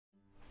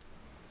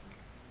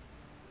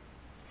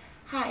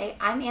Hi,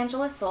 I'm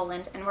Angela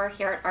Soland, and we're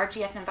here at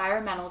RGF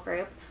Environmental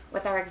Group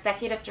with our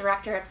Executive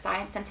Director of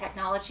Science and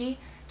Technology,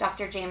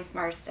 Dr. James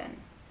Marsden.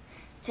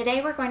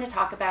 Today we're going to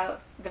talk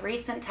about the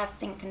recent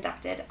testing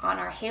conducted on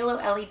our Halo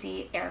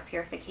LED air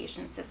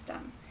purification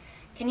system.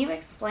 Can you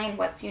explain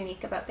what's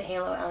unique about the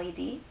Halo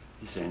LED?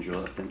 Yes,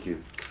 Angela, thank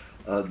you.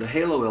 The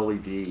Halo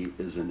LED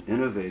is an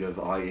innovative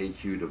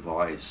IAQ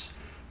device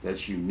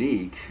that's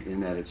unique in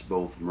that it's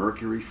both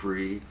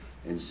mercury-free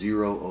and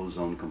zero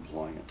ozone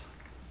compliant.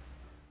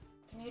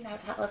 Can you now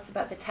tell us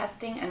about the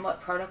testing and what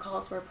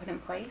protocols were put in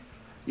place?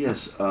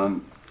 Yes,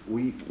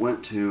 we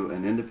went to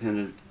an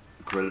independent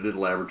accredited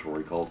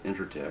laboratory called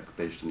Intertech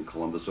based in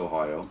Columbus,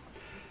 Ohio,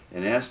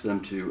 and asked them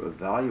to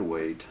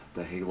evaluate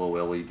the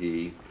Halo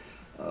LED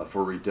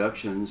for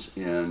reductions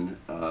in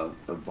a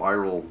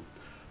viral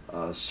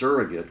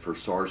surrogate for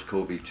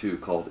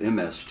SARS-CoV-2 called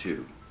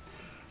MS2.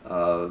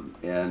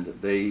 And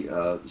they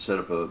set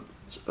up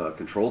a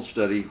controlled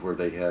study where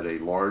they had a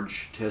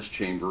large test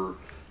chamber,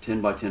 10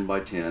 by 10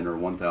 by 10 or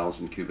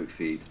 1,000 cubic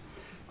feet,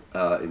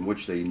 in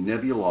which they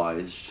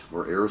nebulized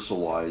or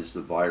aerosolized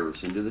the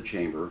virus into the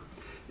chamber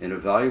and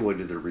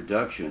evaluated the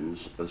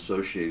reductions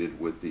associated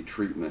with the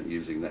treatment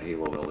using the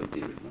Halo LED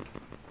treatment.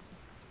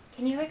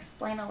 Can you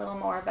explain a little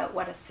more about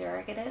what a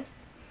surrogate is?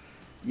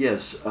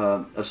 Yes,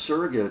 a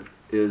surrogate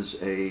is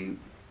a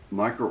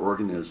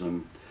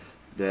microorganism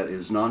that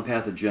is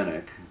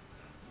non-pathogenic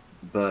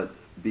but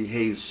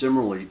behaves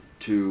similarly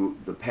to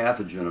the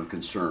pathogen of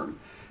concern.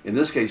 In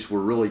this case,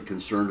 we're really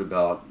concerned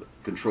about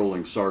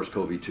controlling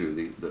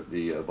SARS-CoV-2,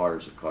 the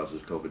virus that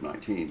causes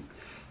COVID-19.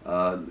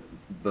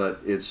 But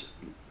it's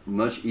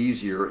much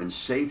easier and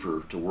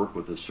safer to work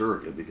with a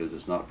surrogate because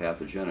it's not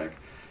pathogenic,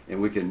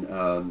 and we can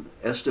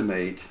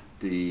estimate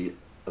the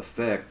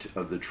effect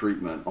of the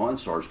treatment on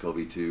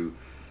SARS-CoV-2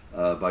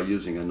 by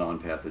using a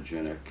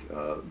non-pathogenic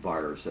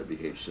virus that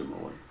behaves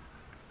similarly.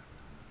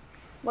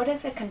 What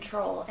is a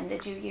control, and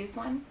did you use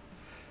one?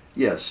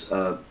 Yes,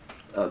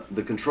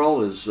 the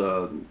control is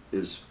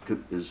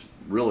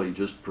really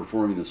just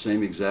performing the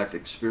same exact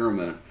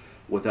experiment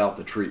without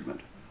the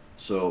treatment.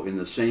 So in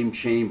the same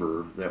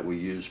chamber that we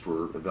use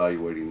for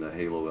evaluating the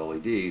Halo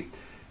LED,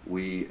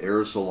 we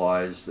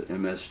aerosolized the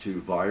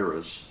MS2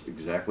 virus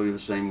exactly the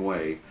same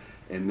way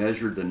and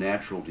measured the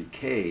natural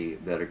decay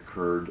that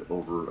occurred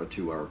over a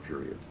 2-hour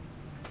period.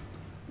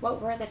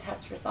 What were the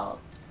test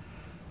results?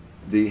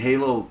 The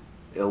Halo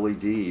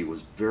LED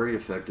was very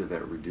effective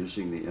at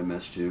reducing the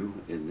MS2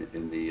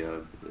 in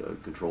the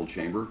controlled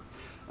chamber.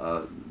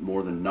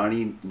 More than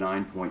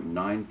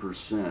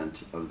 99.9%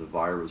 of the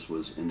virus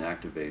was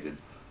inactivated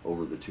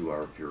over the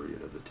 2-hour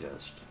period of the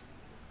test.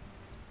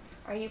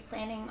 Are you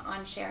planning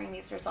on sharing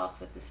these results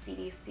with the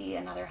CDC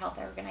and other health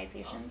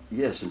organizations?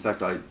 Yes, in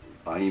fact, I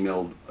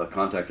emailed a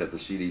contact at the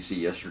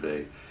CDC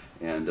yesterday,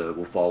 and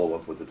we'll follow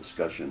up with a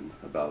discussion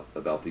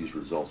about these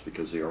results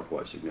because they are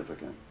quite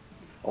significant.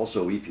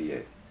 Also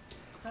EPA.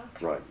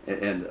 Okay. Right,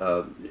 and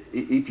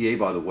EPA,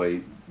 by the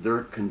way,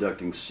 they're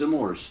conducting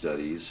similar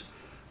studies,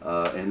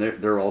 and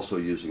they're also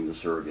using the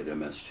surrogate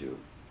MS2.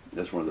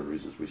 That's one of the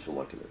reasons we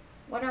selected it.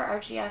 What are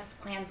RGF's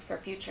plans for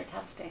future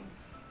testing?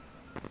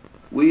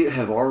 We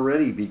have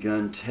already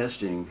begun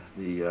testing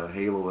the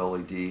Halo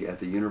LED at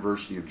the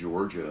University of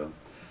Georgia.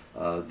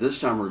 This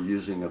time we're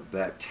using a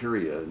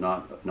bacteria,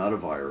 not a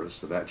virus.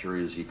 The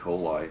bacteria is E.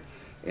 coli,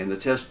 and the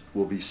test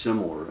will be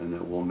similar in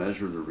that we'll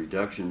measure the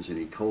reductions in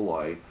E.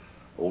 coli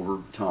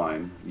over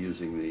time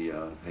using the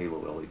Halo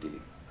LED.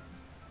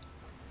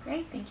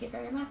 Great, thank you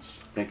very much.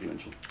 Thank you,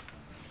 Angela.